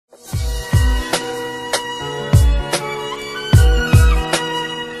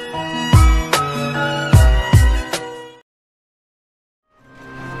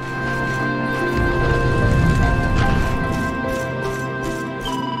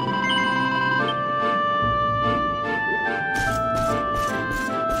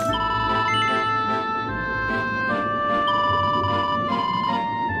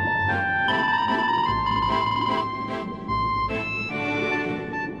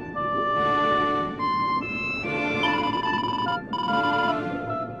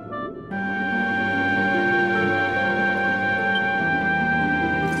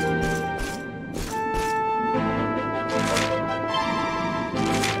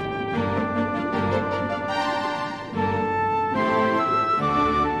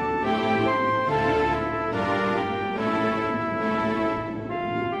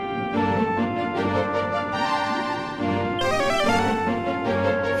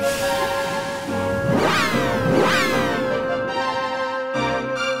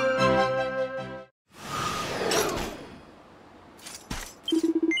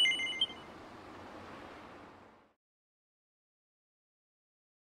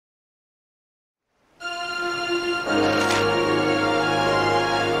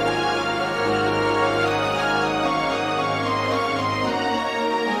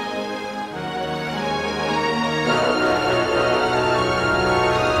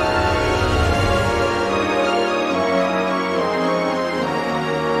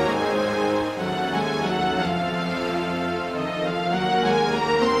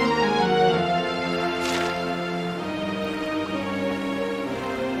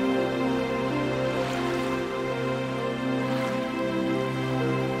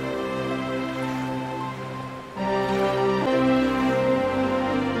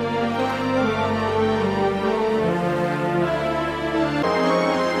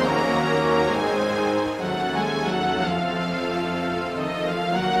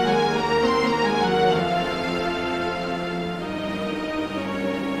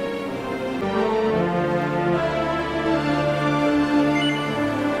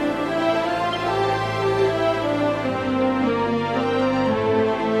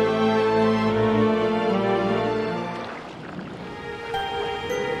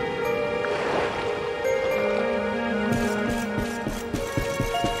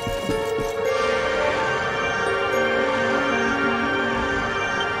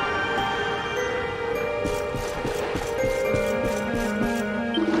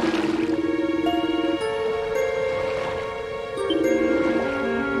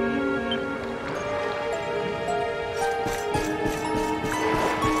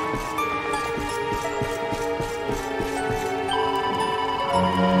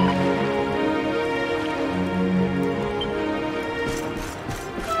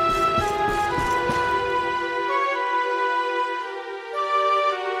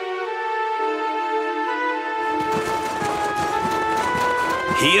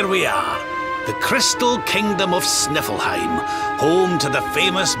Here we are, the Crystal Kingdom of Sniflheim, home to the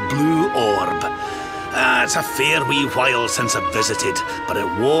famous Blue Orb. It's a fair wee while since I've visited, but it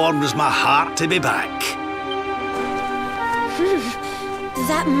warms my heart to be back.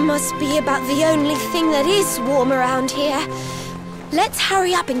 That must be about the only thing that is warm around here. Let's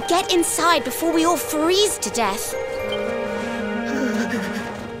hurry up and get inside before we all freeze to death.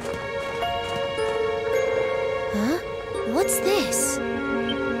 Huh? What's this?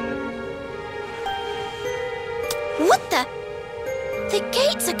 What the? The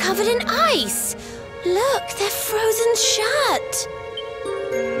gates are covered in ice. Look, they're frozen shut.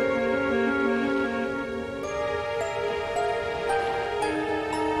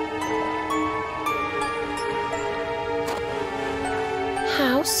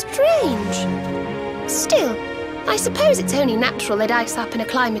 How strange. Still, I suppose it's only natural they'd ice up in a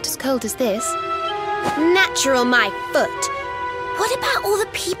climate as cold as this. Natural, my foot. What about all the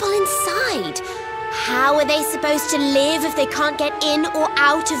people inside? How are they supposed to live if they can't get in or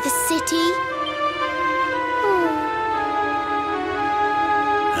out of the city?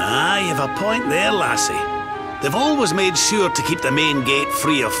 Ah, you've a point there, lassie. They've always made sure to keep the main gate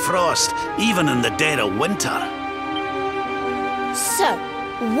free of frost, even in the dead of winter. So,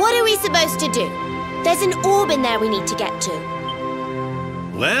 what are we supposed to do? There's an orb in there we need to get to.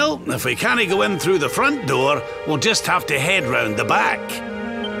 Well, if we can't go in through the front door, we'll just have to head round the back.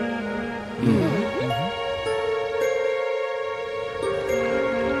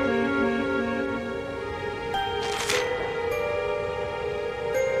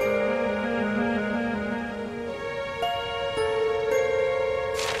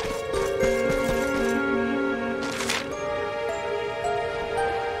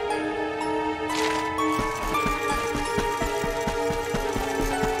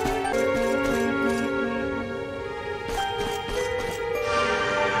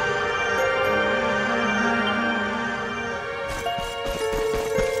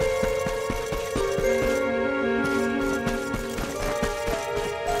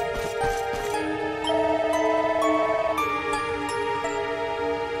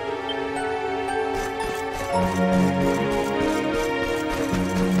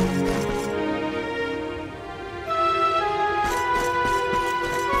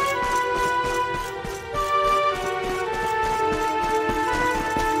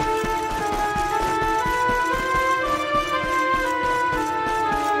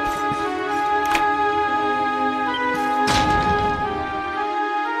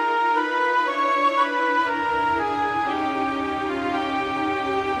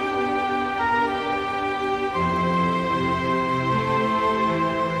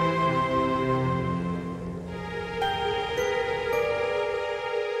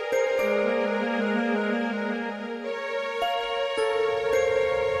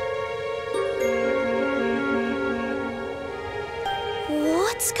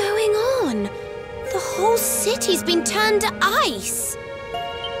 What's going on? The whole city's been turned to ice.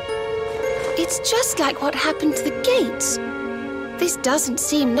 It's just like what happened to the gates. This doesn't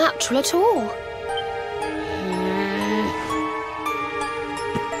seem natural at all.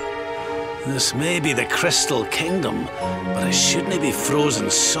 This may be the Crystal Kingdom, but it shouldn't be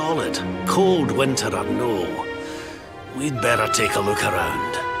frozen solid, cold winter or no. We'd better take a look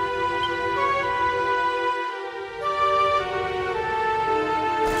around.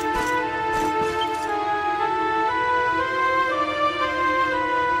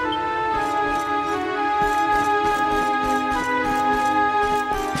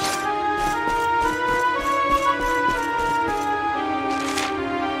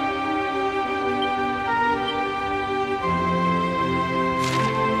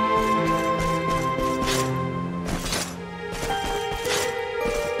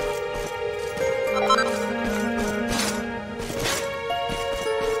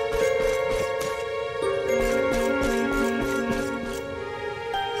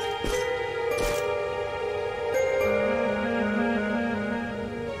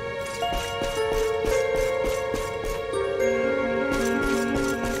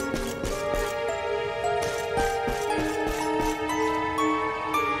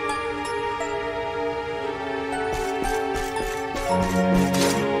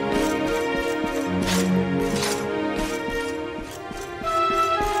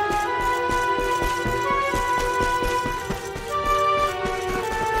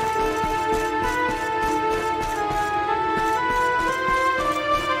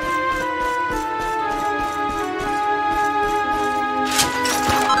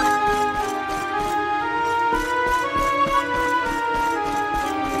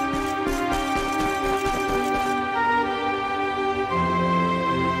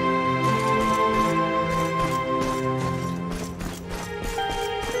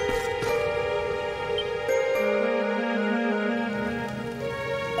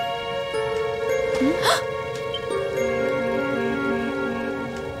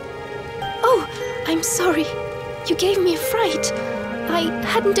 Oh, I'm sorry. You gave me a fright. I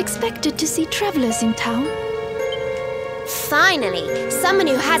hadn't expected to see travelers in town. Finally, someone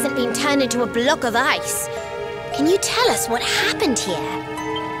who hasn't been turned into a block of ice. Can you tell us what happened here?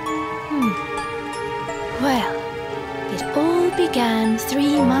 Well, it all began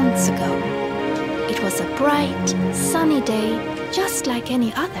 3 months ago. It was a bright, sunny day, just like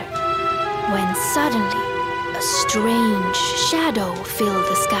any other, when suddenly a strange shadow filled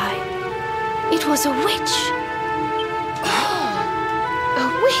the sky. It was a witch. A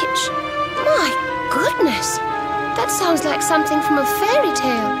witch? My goodness! That sounds like something from a fairy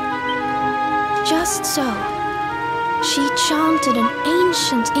tale. Just so. She chanted an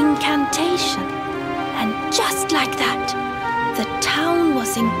ancient incantation, and just like that, the town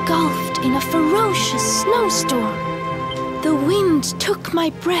was engulfed in a ferocious snowstorm. The wind took my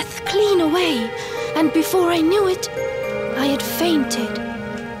breath clean away, and before I knew it, I had fainted.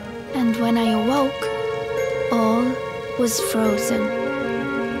 And when I awoke, all was frozen.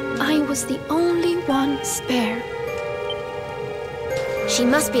 I was the only one spare. She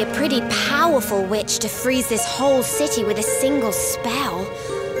must be a pretty powerful witch to freeze this whole city with a single spell.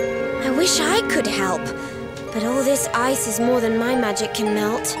 I wish I could help, but all this ice is more than my magic can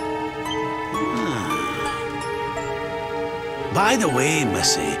melt. By the way,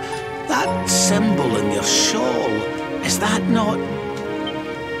 Missy, that symbol in your shawl, is that not...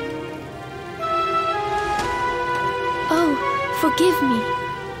 Oh, forgive me.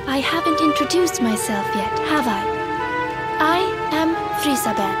 I haven't introduced myself yet, have I? I am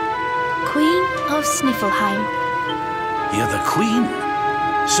Frysabel, Queen of Sniflheim. You're the queen?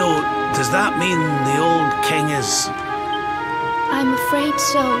 So, does that mean the old king is... I'm afraid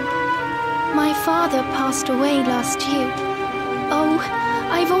so. My father passed away last year. Oh,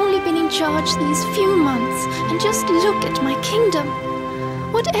 I've only been in charge these few months, and just look at my kingdom.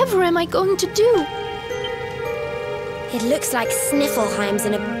 Whatever am I going to do? It looks like Sniflheim's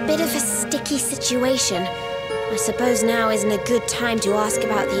in a bit of a sticky situation. I suppose now isn't a good time to ask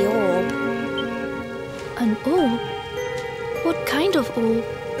about the orb. An orb? What kind of orb?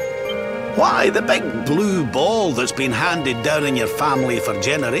 Why, the big blue ball that's been handed down in your family for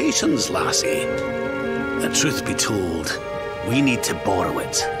generations, lassie. The truth be told, we need to borrow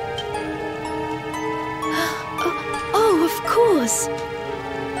it. Oh, of course.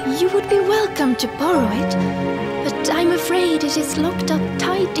 You would be welcome to borrow it, but I'm afraid it is locked up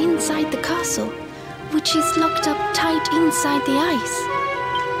tight inside the castle, which is locked up tight inside the ice.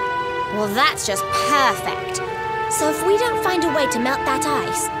 Well, that's just perfect. So if we don't find a way to melt that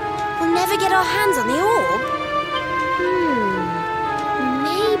ice, we'll never get our hands on the orb.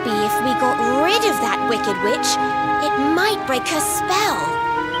 Maybe if we got rid of that wicked witch, it might break her spell.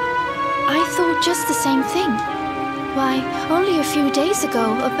 I thought just the same thing. Why, only a few days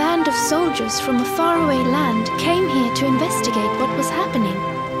ago, a band of soldiers from a faraway land came here to investigate what was happening.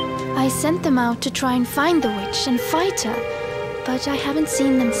 I sent them out to try and find the witch and fight her, but I haven't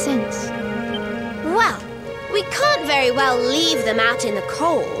seen them since. Well, we can't very well leave them out in the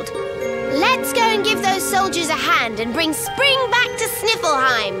cold. Let's go and give those soldiers a hand and bring spring back to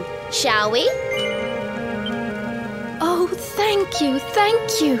Sniflheim, shall we? Oh, thank you,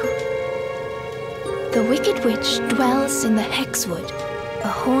 thank you. The Wicked Witch dwells in the Hexwood, a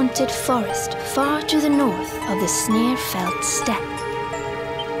haunted forest far to the north of the Sniflheim steppe.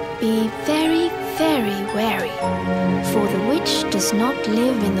 Be very, very wary, for the witch does not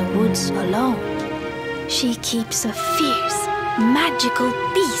live in the woods alone. She keeps a fierce, magical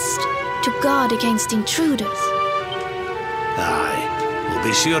beast to guard against intruders. Aye, we'll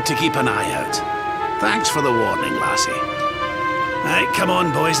be sure to keep an eye out. Thanks for the warning, lassie. Right, come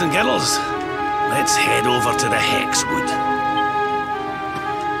on, boys and girls. Let's head over to the Hexwood.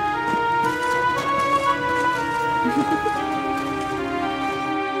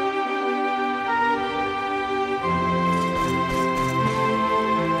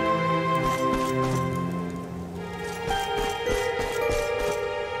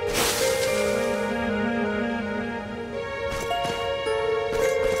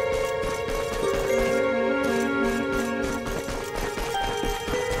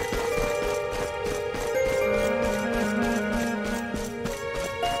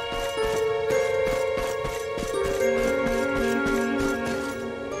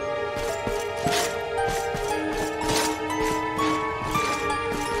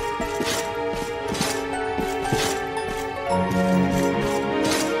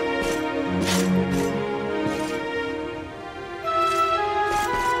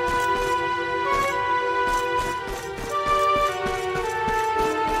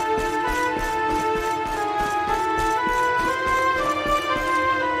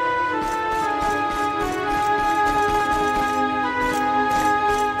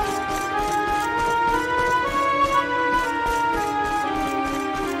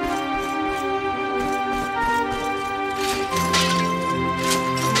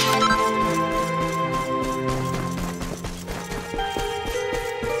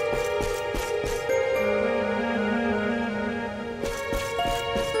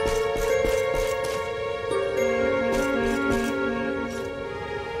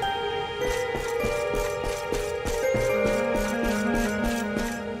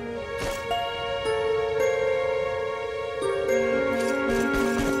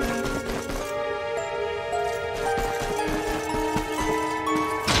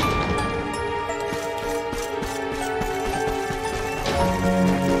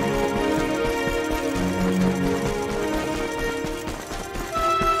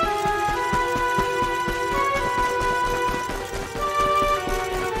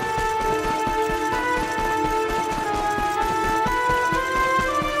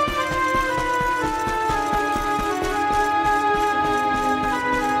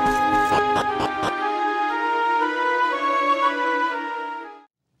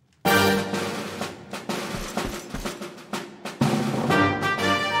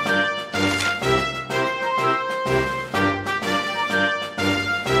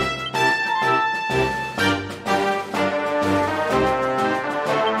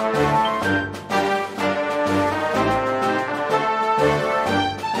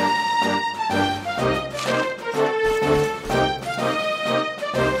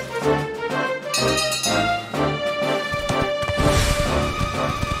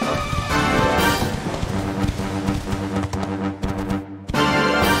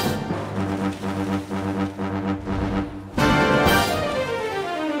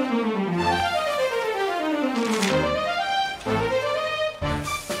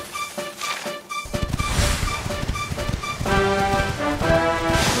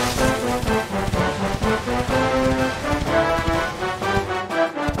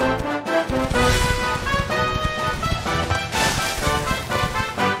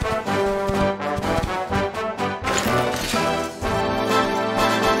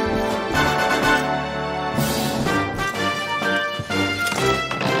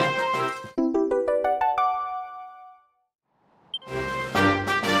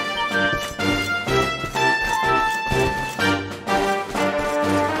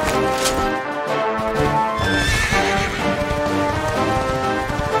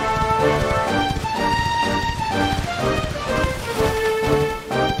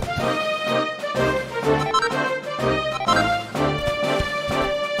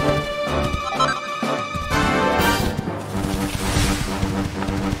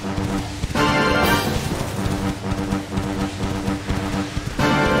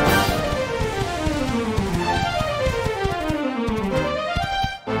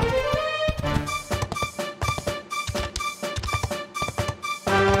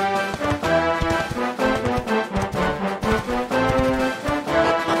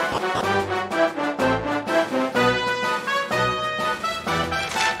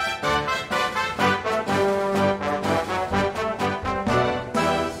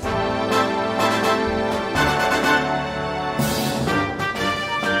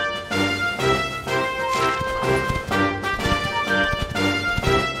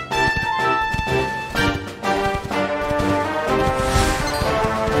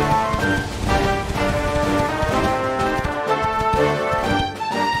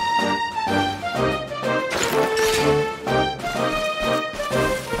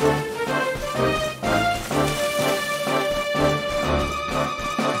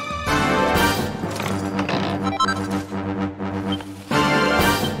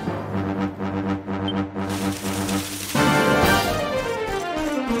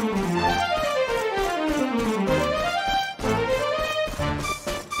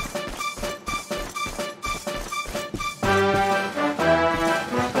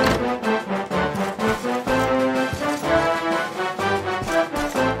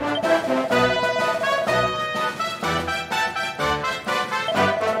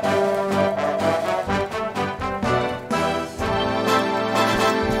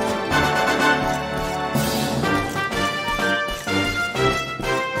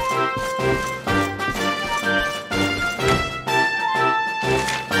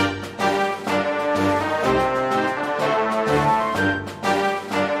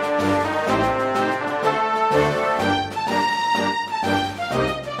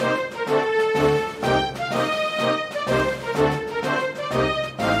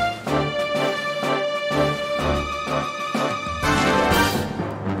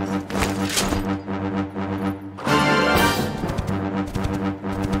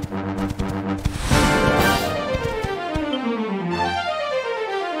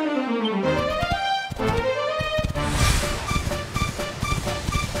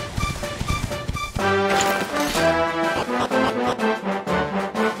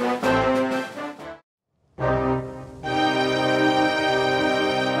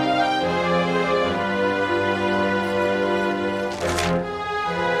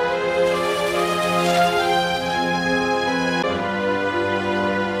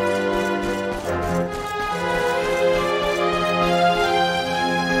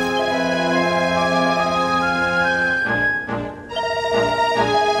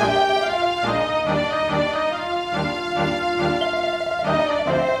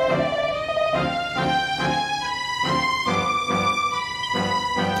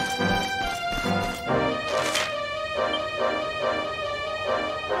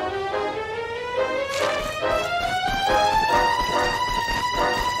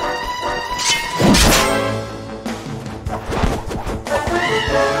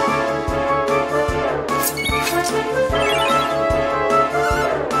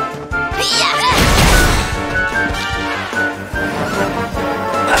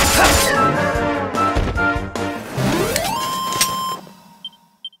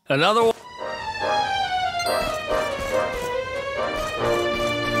 Another one.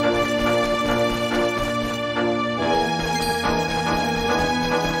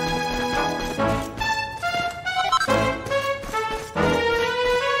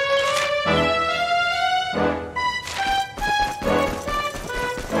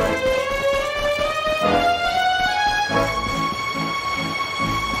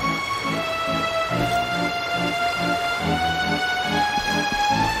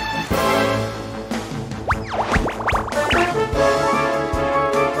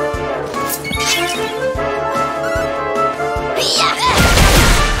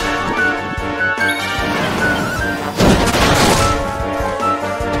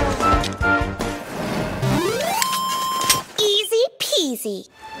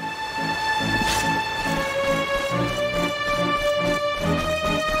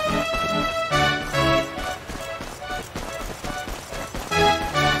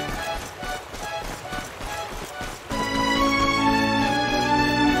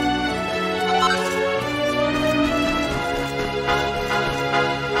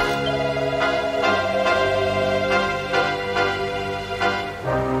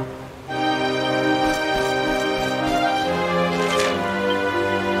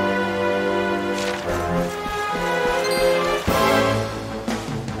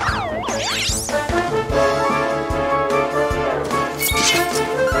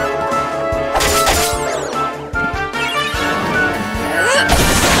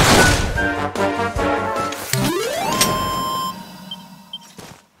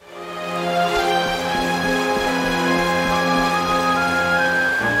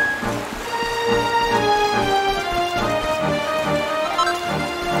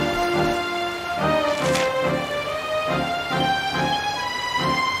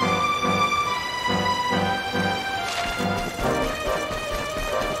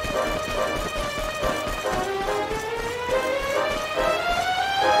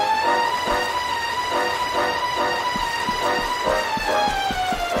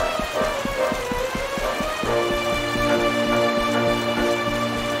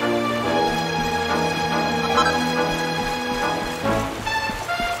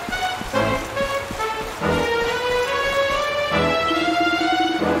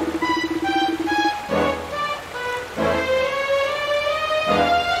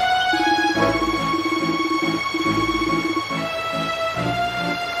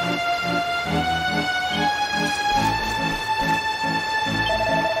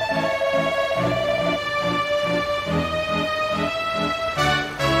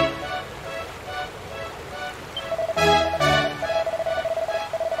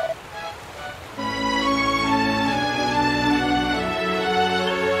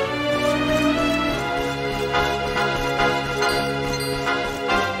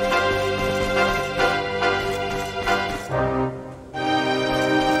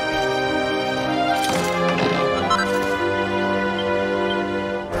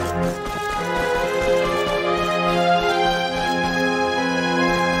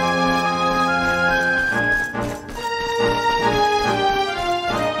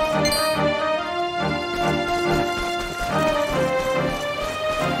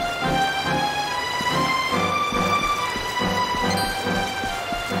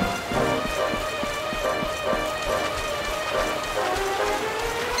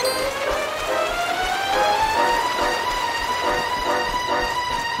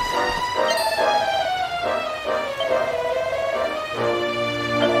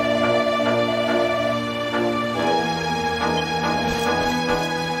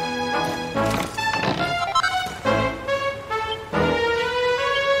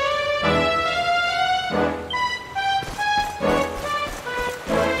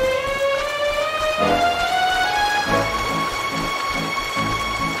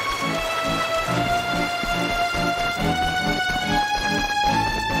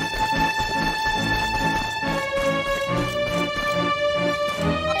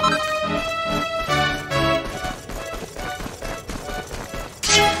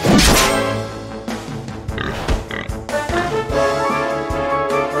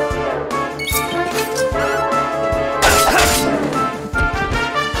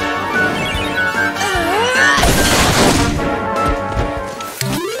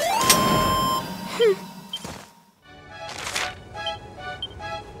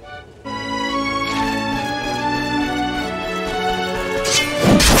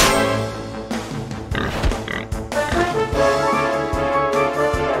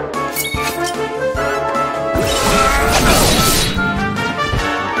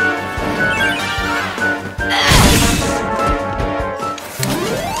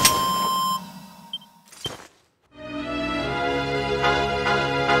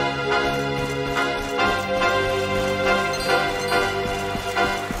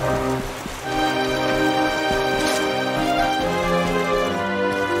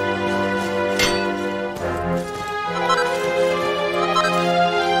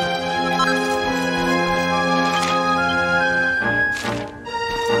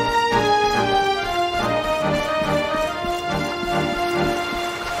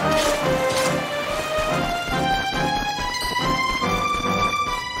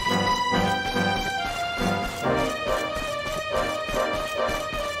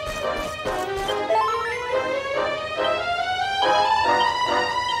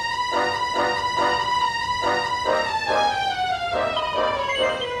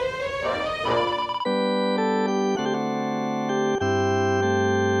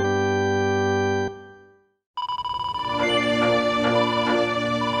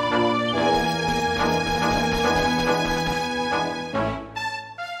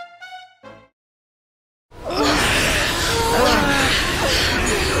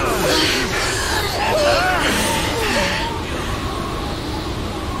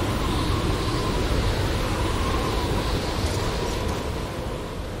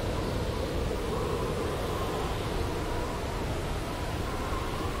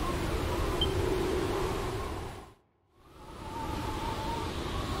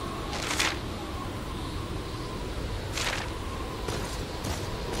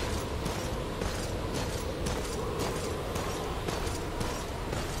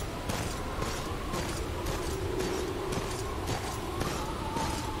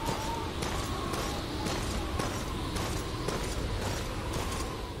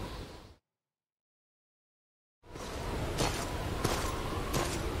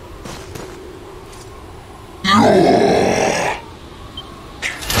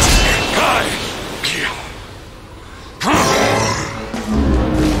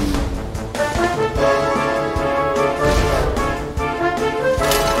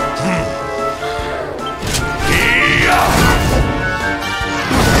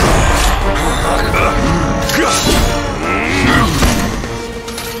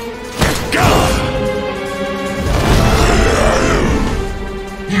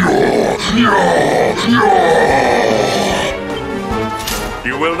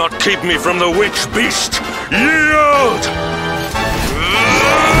 You will not keep me from the witch beast! Yield!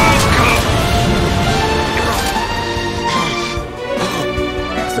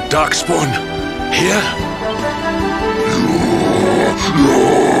 The Darkspawn here?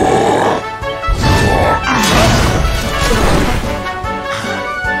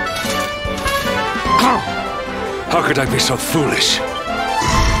 How could I be so foolish?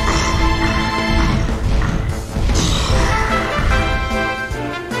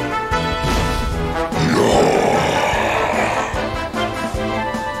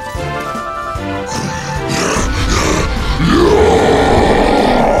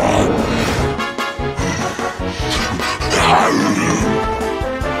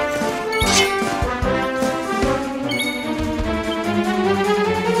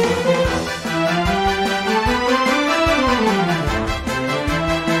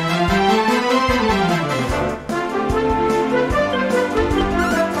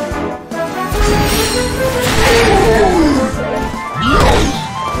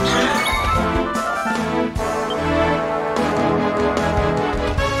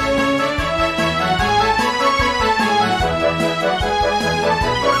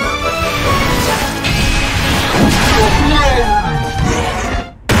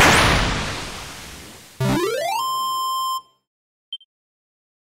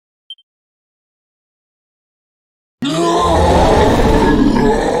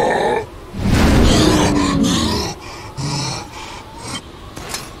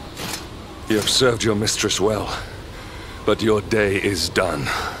 You have served your mistress well, but your day is done.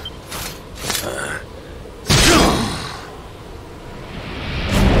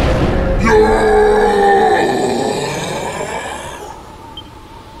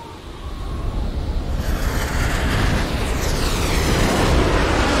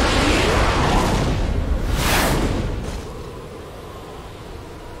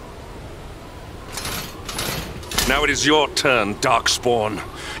 Now it is your turn, Darkspawn.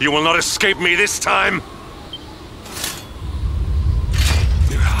 You will not escape me this time!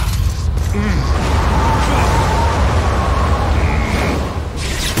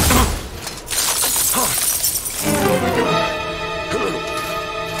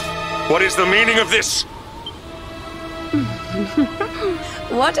 What is the meaning of this?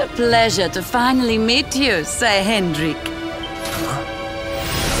 What a pleasure to finally meet you, Sir Hendrik.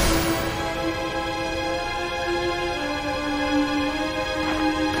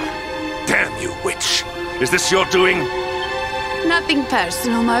 Damn you, witch! Is this your doing? Nothing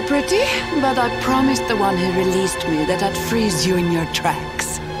personal, my pretty, but I promised the one who released me that I'd freeze you in your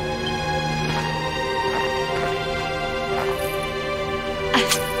tracks.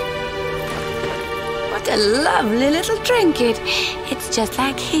 What a lovely little trinket. It's just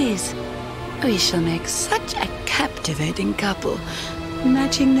like his. We shall make such a captivating couple.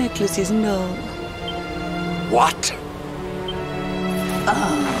 Matching necklaces and all. What?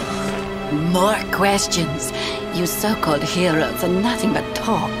 Oh, more questions. You so-called heroes are nothing but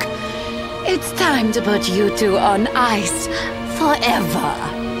talk. It's time to put you two on ice forever.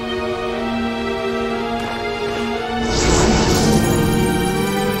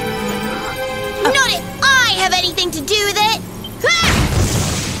 Not if I have anything to do with it!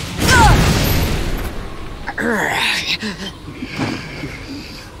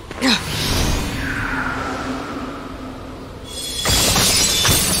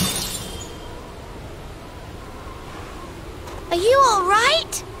 Are you all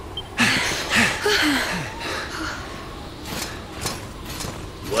right?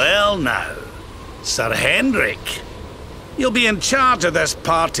 Well now, Sir Hendrik, you'll be in charge of this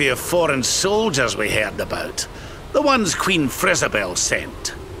party of foreign soldiers we heard about. The ones Queen Frysabel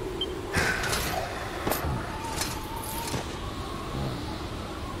sent.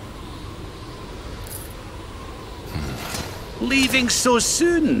 Leaving so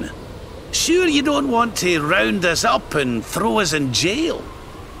soon? Sure you don't want to round us up and throw us in jail?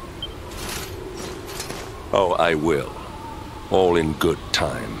 Oh, I will. All in good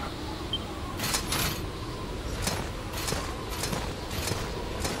time.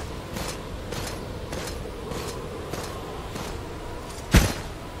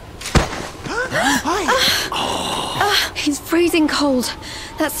 He's freezing cold.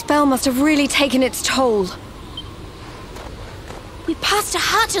 That spell must have really taken its toll. We passed a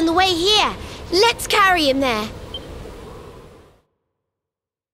hut on the way here. Let's carry him there.